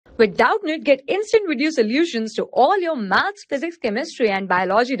With Doubtnut, get instant video solutions to all your maths, physics, chemistry, and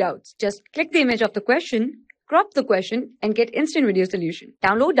biology doubts. Just click the image of the question, crop the question, and get instant video solution.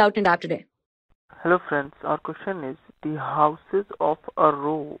 Download Doubtnut app today. Hello friends, our question is the houses of a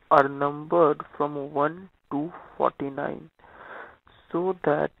row are numbered from 1 to 49 so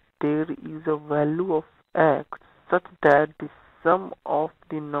that there is a value of x such that the sum of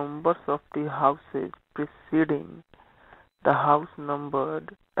the numbers of the houses preceding the house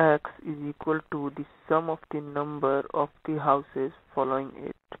numbered x is equal to the sum of the number of the houses following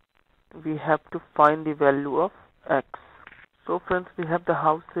it. We have to find the value of x. So friends, we have the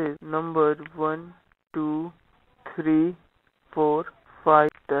houses numbered 1, 2, 3, 4, 5,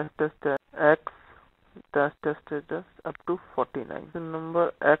 x, up to 49. The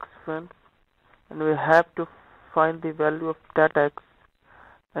number x, friends, and we have to find the value of that x,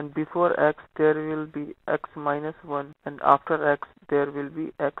 and before x there will be x minus 1, and after x there will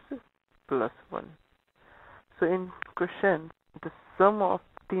be x plus 1. So in question, the sum of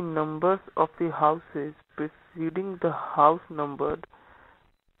the numbers of the houses preceding the house numbered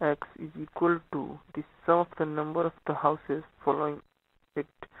x is equal to the sum of the number of the houses following it.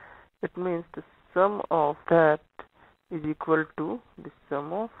 It means the sum of that is equal to the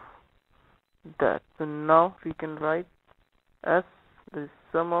sum of that. So now we can write as the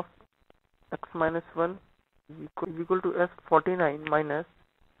sum of x minus 1 is equal to s 49 minus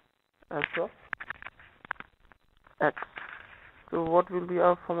s of x. So what will be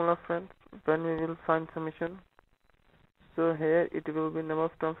our formula, friends, when we will find summation? So here it will be number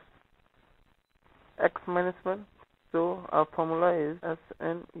of terms x minus 1. So our formula is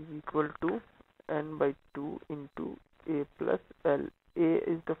Sn is equal to n by 2 into a plus l. A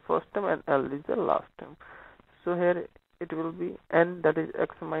is the first term and l is the last term. So here it will be n, that is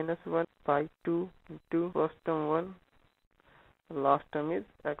x minus 1, by 2 into first term 1, last term is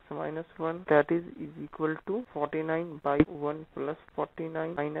x minus 1, that is equal to 49 by 1 plus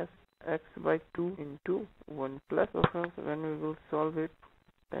 49 minus x by 2 into 1 plus. So friends, when we will solve it,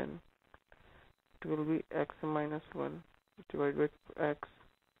 then it will be x minus 1 divided by x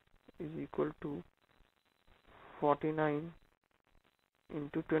is equal to 49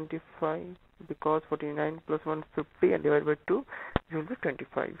 into 25, because 49 plus 1 is 50, and divided by 2 it will be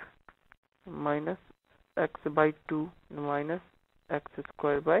 25, minus x by 2 minus x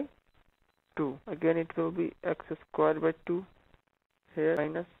square by 2. Again it will be x square by 2 here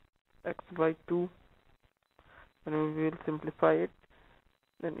minus x by 2, and we will simplify it,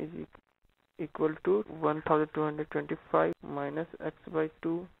 then is equal to 1225 minus x by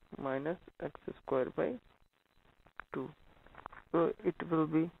 2 minus x square by 2. So it will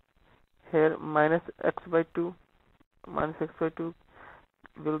be here minus x by 2 minus x by 2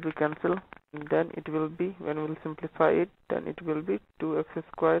 will be cancelled, then it will be, when we will simplify it, then it will be 2x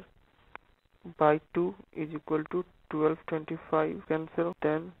square by 2 is equal to 1225 cancel,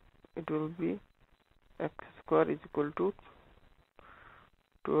 then it will be x square is equal to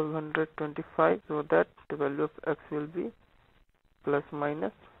 1225, so that the value of x will be plus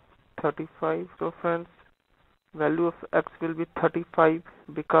minus 35. So friends, value of x will be 35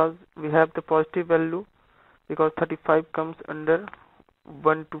 because we have the positive value, because 35 comes under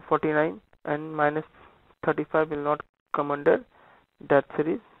 1 to 49 and minus 35 will not come under that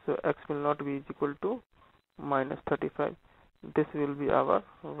series, so x will not be equal to minus 35. This will be our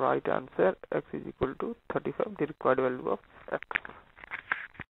right answer. X is equal to 35, the required value of x.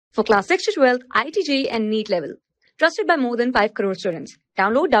 For class 6 to 12, IIT JEE and NEET level. Trusted by more than 5 crore students.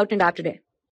 Download Doubtnut app today.